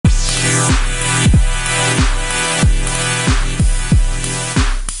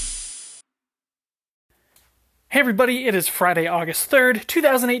everybody, it is Friday, August 3rd,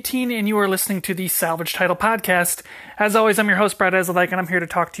 2018, and you are listening to the Salvage Title Podcast. As always, I'm your host, Brad Ezeldyke, and I'm here to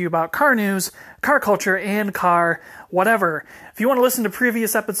talk to you about car news, car culture, and car whatever. If you want to listen to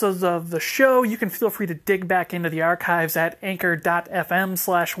previous episodes of the show, you can feel free to dig back into the archives at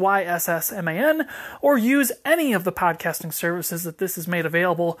anchor.fm/YSSMAN, or use any of the podcasting services that this is made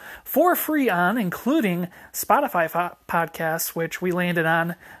available for free on, including Spotify podcasts, which we landed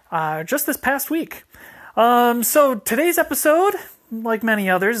on just this past week. So today's episode, like many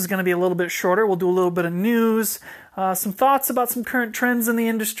others, is going to be a little bit shorter. We'll do a little bit of news, some thoughts about some current trends in the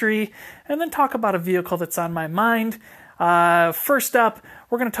industry, and then talk about a vehicle that's on my mind. First up,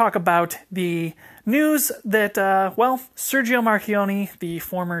 we're going to talk about the news that, Sergio Marchionne, the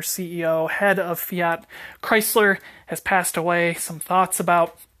former CEO, head of Fiat Chrysler, has passed away. Some thoughts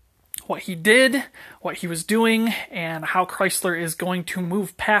about what he did, what he was doing, and how Chrysler is going to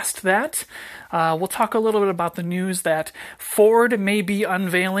move past that. We'll talk a little bit about the news that Ford may be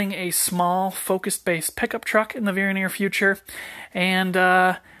unveiling a small Focus-based pickup truck in the very near future, and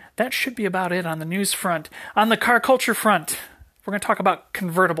that should be about it on the news front. On the car culture front, we're going to talk about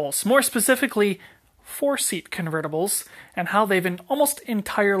convertibles, more specifically four-seat convertibles, and how they've almost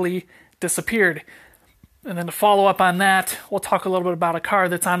entirely disappeared. And then to follow up on that, we'll talk a little bit about a car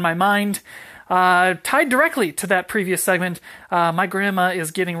that's on my mind. Tied directly to that previous segment, my grandma is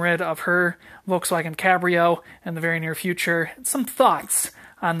getting rid of her Volkswagen Cabrio in the very near future. Some thoughts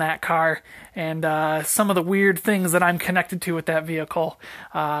on that car and some of the weird things that I'm connected to with that vehicle.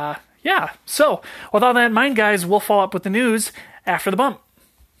 So with all that in mind, guys, we'll follow up with the news after the bump.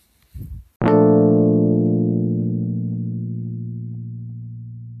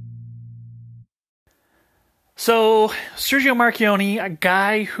 So, Sergio Marchionne, a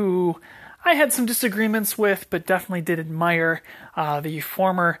guy who I had some disagreements with, but definitely did admire, the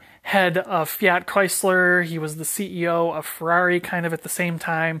former head of Fiat Chrysler. He was the CEO of Ferrari kind of at the same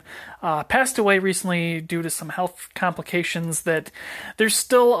time. Passed away recently due to some health complications that there's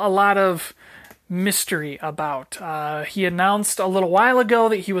still a lot of mystery about. He announced a little while ago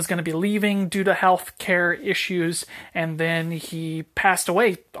that he was going to be leaving due to health care issues, and then he passed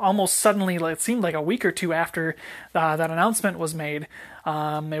away almost suddenly. It seemed like a week or two after that announcement was made.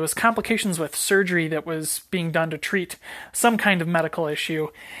 It was complications with surgery that was being done to treat some kind of medical issue,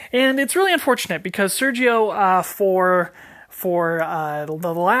 and it's really unfortunate because Sergio, for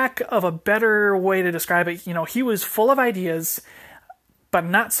the lack of a better way to describe it, he was full of ideas, but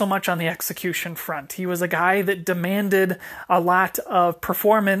not so much on the execution front. He was a guy that demanded a lot of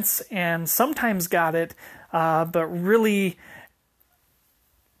performance and sometimes got it, but really,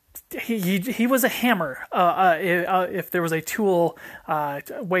 he was a hammer. If there was a tool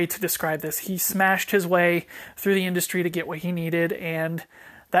way to describe this, he smashed his way through the industry to get what he needed, and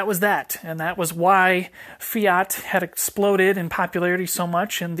that was that. And that was why Fiat had exploded in popularity so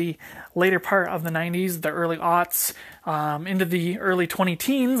much in the later part of the 90s, the early aughts, into the early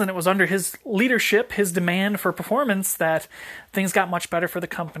 2010s, and it was under his leadership, his demand for performance, that things got much better for the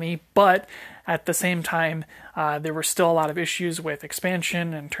company. But at the same time, there were still a lot of issues with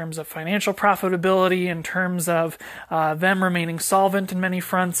expansion in terms of financial profitability, in terms of them remaining solvent in many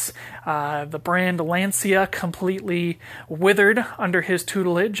fronts. The brand Lancia completely withered under his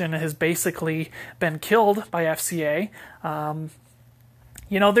tutelage and has basically been killed by FCA.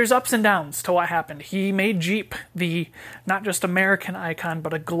 There's ups and downs to what happened. He made Jeep the not just American icon,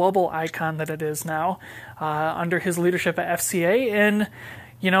 but a global icon that it is now, under his leadership at FCA. And,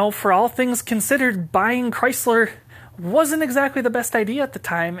 for all things considered, buying Chrysler wasn't exactly the best idea at the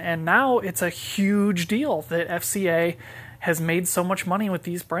time. And now it's a huge deal that FCA has made so much money with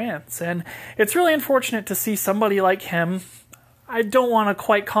these brands. And it's really unfortunate to see somebody like him. I don't want to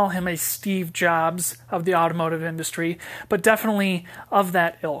quite call him a Steve Jobs of the automotive industry, but definitely of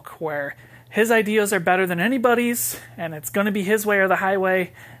that ilk, where his ideas are better than anybody's, and it's going to be his way or the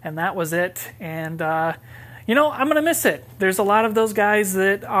highway, and that was it. And, I'm going to miss it. There's a lot of those guys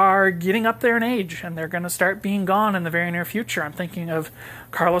that are getting up there in age, and they're going to start being gone in the very near future. I'm thinking of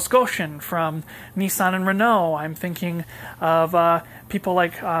Carlos Ghosn from Nissan and Renault. I'm thinking of people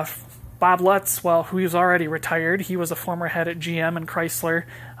like Bob Lutz, who was already retired. He was a former head at GM and Chrysler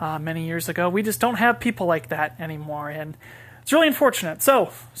many years ago. We just don't have people like that anymore, and it's really unfortunate.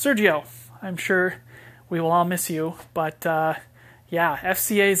 So, Sergio, I'm sure we will all miss you, but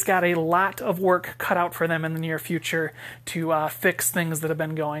FCA's got a lot of work cut out for them in the near future to fix things that have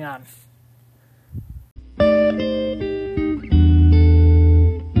been going on.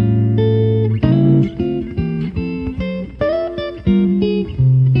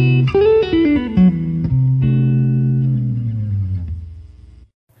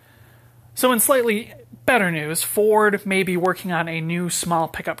 So in slightly better news. Ford may be working on a new small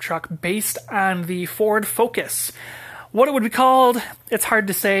pickup truck based on the Ford Focus. What it would be called, it's hard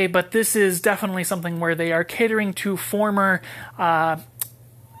to say, but this is definitely something where they are catering to former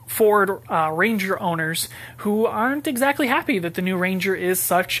Ford Ranger owners who aren't exactly happy that the new Ranger is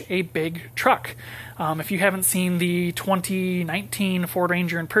such a big truck. If you haven't seen the 2019 Ford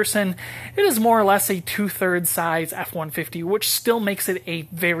Ranger in person, it is more or less a 2/3 size F-150, which still makes it a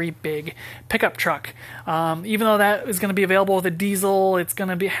very big pickup truck. Even though that is going to be available with a diesel, it's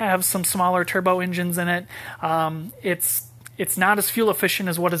going to have some smaller turbo engines in it. It's not as fuel efficient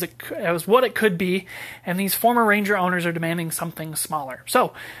as what it could be, and these former Ranger owners are demanding something smaller.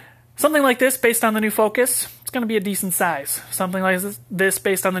 So, something like this based on the new Focus, it's going to be a decent size. Something like this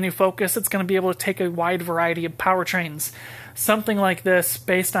based on the new Focus, it's going to be able to take a wide variety of powertrains. Something like this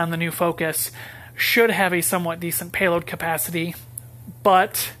based on the new Focus should have a somewhat decent payload capacity,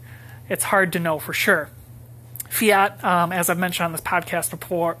 but it's hard to know for sure. Fiat, as I've mentioned on this podcast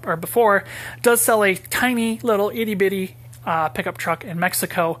before, does sell a tiny little itty-bitty pickup truck in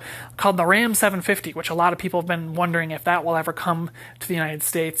Mexico called the Ram 750, which a lot of people have been wondering if that will ever come to the United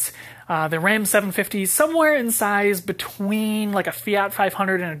States. The Ram 750 is somewhere in size between like a Fiat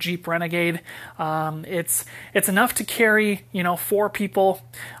 500 and a Jeep Renegade. It's enough to carry 4 people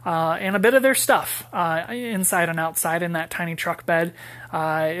and a bit of their stuff inside and outside in that tiny truck bed.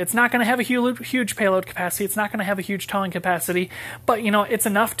 It's not going to have a huge payload capacity. It's not going to have a huge towing capacity, but it's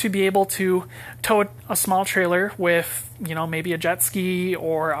enough to be able to tow a small trailer with maybe a jet ski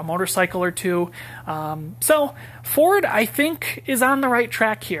or a motorcycle or two. So Ford, I think, is on the right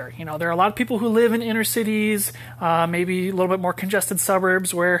track here. There are a lot of people who live in inner cities, maybe a little bit more congested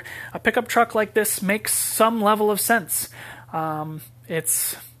suburbs, where a pickup truck like this makes some level of sense.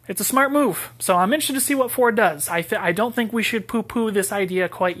 It's a smart move, so I'm interested to see what Ford does. I don't think we should poo-poo this idea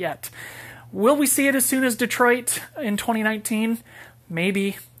quite yet. Will we see it as soon as Detroit in 2019?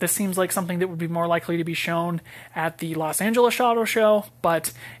 Maybe. This seems like something that would be more likely to be shown at the Los Angeles Auto Show,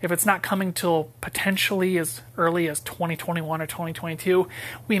 but if it's not coming till potentially as early as 2021 or 2022,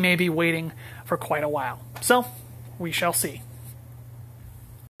 we may be waiting for quite a while. So, we shall see.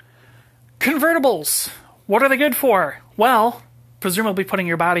 Convertibles. What are they good for? Well, presumably putting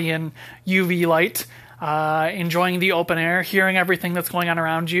your body in UV light, enjoying the open air, hearing everything that's going on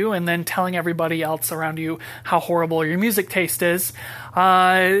around you, and then telling everybody else around you how horrible your music taste is.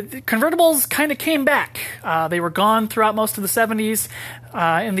 Convertibles kind of came back. They were gone throughout most of the 70s.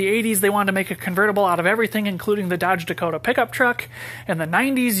 In the 80s, they wanted to make a convertible out of everything, including the Dodge Dakota pickup truck. In the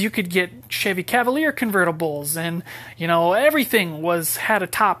 90s, you could get Chevy Cavalier convertibles, and everything had a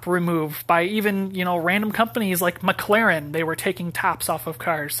top removed by even random companies like McLaren. They were taking tops off of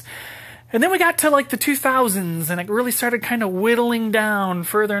cars. And then we got to like the 2000s, and it really started kind of whittling down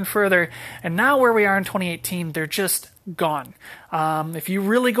further and further. And now where we are in 2018, they're just gone. If you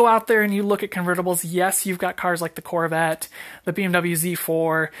really go out there and you look at convertibles, yes, you've got cars like the Corvette, the BMW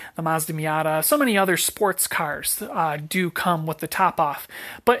Z4, the Mazda Miata, so many other sports cars do come with the top off.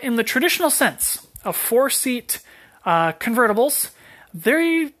 But in the traditional sense of 4-seat convertibles,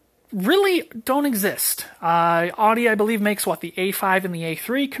 they really don't exist. Audi, I believe, makes the A5 and the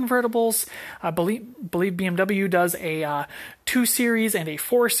A3 convertibles. I believe BMW does a 2 Series and a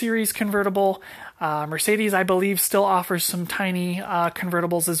 4 Series convertible. Mercedes, I believe, still offers some tiny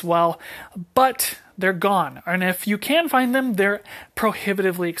convertibles as well, but they're gone. And if you can find them, they're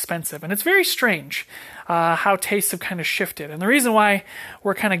prohibitively expensive. And it's very strange how tastes have kind of shifted. And the reason why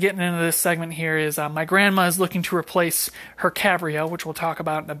we're kind of getting into this segment here is my grandma is looking to replace her Cabrio, which we'll talk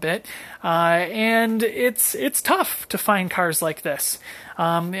about in a bit. And it's tough to find cars like this.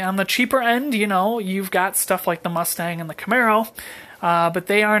 On the cheaper end, you've got stuff like the Mustang and the Camaro. But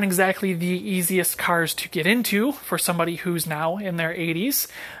they aren't exactly the easiest cars to get into for somebody who's now in their 80s.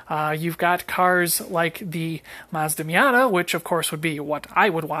 You've got cars like the Mazda Miata, which of course would be what I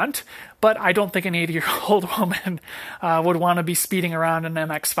would want, but I don't think an 80-year-old woman would want to be speeding around an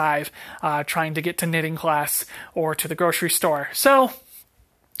MX-5 trying to get to knitting class or to the grocery store. So,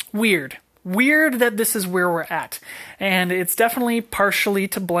 weird that this is where we're at. And it's definitely partially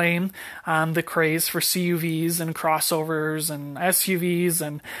to blame on the craze for CUVs and crossovers and SUVs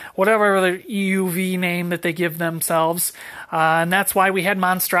and whatever other EUV name that they give themselves. And that's why we had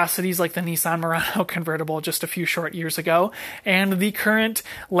monstrosities like the Nissan Murano convertible just a few short years ago, and the current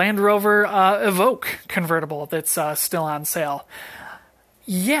Land Rover Evoque convertible that's still on sale.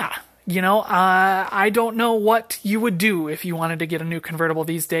 Yeah, I don't know what you would do if you wanted to get a new convertible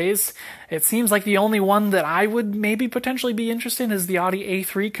these days. It seems like the only one that I would maybe potentially be interested in is the Audi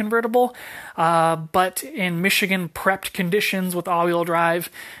A3 convertible. But in Michigan prepped conditions with all-wheel drive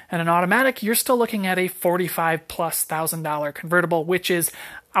and an automatic, you're still looking at a $45,000+ convertible, which is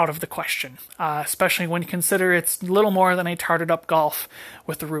out of the question, especially when you consider it's little more than a tarted up Golf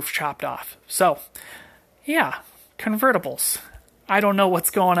with the roof chopped off. So, yeah, convertibles. I don't know what's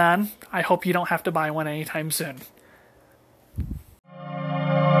going on. I hope you don't have to buy one anytime soon.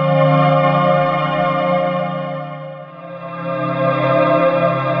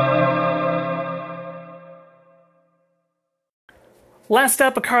 Last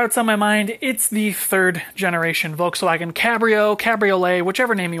up, a car that's on my mind, it's the third generation Volkswagen Cabrio, Cabriolet,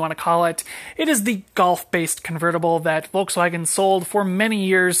 whichever name you want to call it. It is the Golf-based convertible that Volkswagen sold for many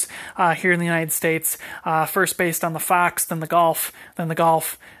years here in the United States. First based on the Fox, then the Golf,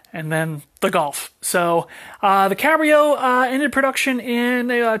 and then the Golf. So the Cabrio ended production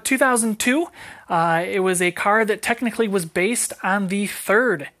in 2002. It was a car that technically was based on the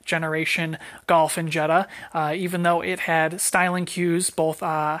third generation Golf and Jetta, even though it had styling cues both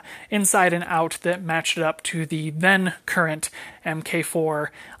inside and out that matched it up to the then current MK4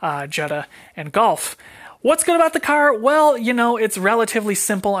 Jetta and Golf. What's good about the car? Well, it's relatively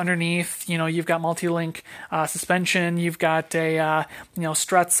simple underneath. You've got multi-link suspension, you've got a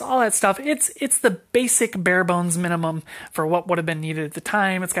struts, all that stuff. It's the basic bare bones minimum for what would have been needed at the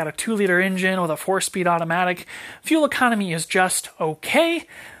time. It's got a 2-liter engine with a 4-speed automatic. Fuel economy is just okay,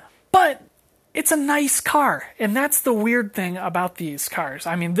 but it's a nice car, and that's the weird thing about these cars.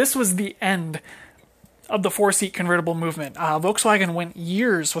 I mean, this was the end of the 4-seat convertible movement. Volkswagen went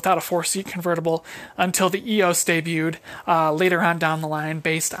years without a 4-seat convertible until the EOS debuted later on down the line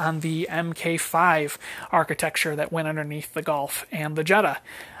based on the MK5 architecture that went underneath the Golf and the Jetta.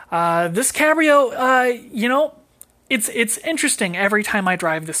 This Cabrio, it's interesting every time I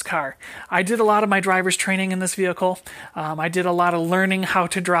drive this car. I did a lot of my driver's training in this vehicle. I did a lot of learning how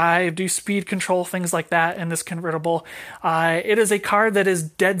to drive, do speed control, things like that in this convertible. It is a car that is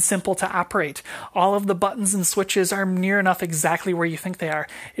dead simple to operate. All of the buttons and switches are near enough exactly where you think they are.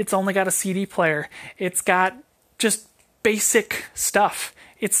 It's only got a CD player. It's got just basic stuff.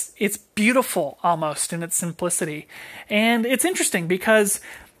 It's beautiful almost in its simplicity. And it's interesting because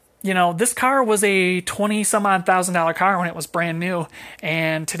this car was a $20,000 car when it was brand new,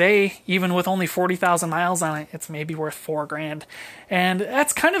 and today, even with only 40,000 miles on it, it's maybe worth $4,000, and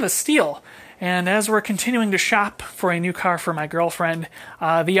that's kind of a steal. And as we're continuing to shop for a new car for my girlfriend,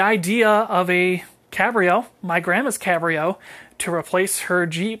 the idea of a Cabrio, my grandma's Cabrio, to replace her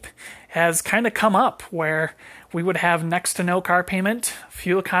Jeep has kind of come up, where we would have next to no car payment,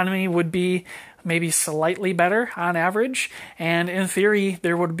 fuel economy would be maybe slightly better on average, and in theory,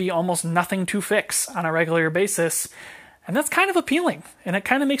 there would be almost nothing to fix on a regular basis. And that's kind of appealing, and it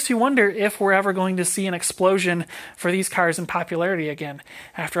kind of makes you wonder if we're ever going to see an explosion for these cars in popularity again.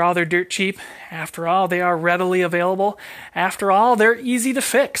 After all, they're dirt cheap. After all, they are readily available. After all, they're easy to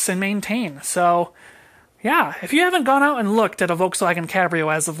fix and maintain. So, yeah, if you haven't gone out and looked at a Volkswagen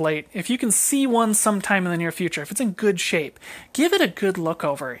Cabrio as of late, if you can see one sometime in the near future, if it's in good shape, give it a good look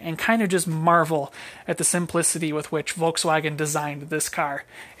over and kind of just marvel at the simplicity with which Volkswagen designed this car.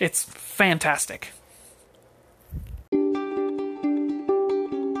 It's fantastic.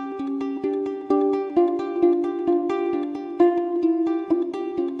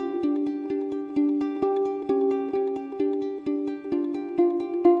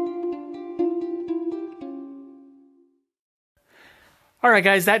 All right,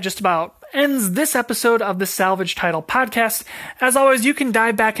 guys, that just about ends this episode of the Salvage Title Podcast. As always, you can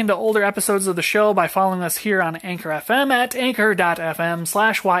dive back into older episodes of the show by following us here on Anchor FM at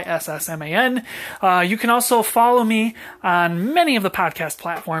anchor.fm/YSSMAN. You can also follow me on many of the podcast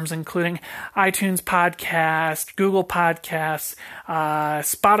platforms, including iTunes Podcast, Google Podcasts,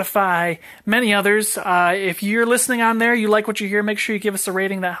 Spotify, many others. If you're listening on there, you like what you hear, make sure you give us a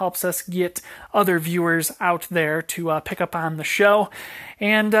rating. That helps us get other viewers out there to pick up on the show.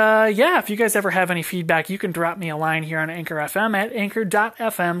 And if you guys ever have any feedback, you can drop me a line here on Anchor FM at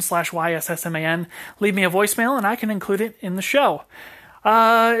anchor.fm/YSSMAN. Leave me a voicemail and I can include it in the show.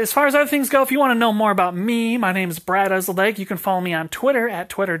 As far as other things go, if you want to know more about me, my name is Brad Uzeldag. You can follow me on Twitter at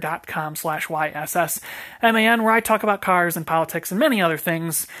twitter.com/YSSMAN, where I talk about cars and politics and many other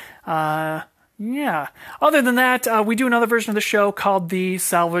things. Other than that, we do another version of the show called the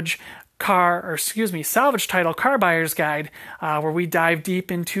Salvage Salvage Title Car Buyer's Guide, where we dive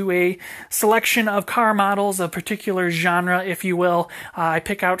deep into a selection of car models, a particular genre, if you will. I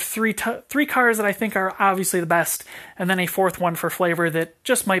pick out three cars that I think are obviously the best, and then a fourth one for flavor that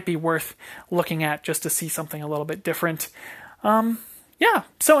just might be worth looking at just to see something a little bit different.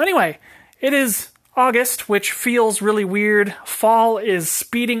 So anyway, it is August, which feels really weird. Fall is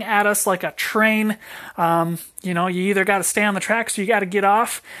speeding at us like a train. You either got to stay on the tracks or you got to get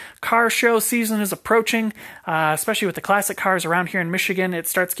off. Car show season is approaching, especially with the classic cars around here in Michigan. It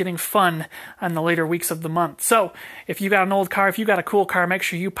starts getting fun in the later weeks of the month. So if you got an old car, if you got a cool car, make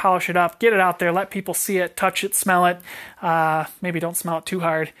sure you polish it up, get it out there, let people see it, touch it, smell it. Maybe don't smell it too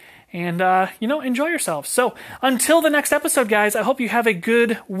hard. And, enjoy yourselves. So until the next episode, guys, I hope you have a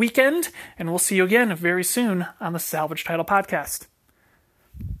good weekend, and we'll see you again very soon on the Salvage Title Podcast.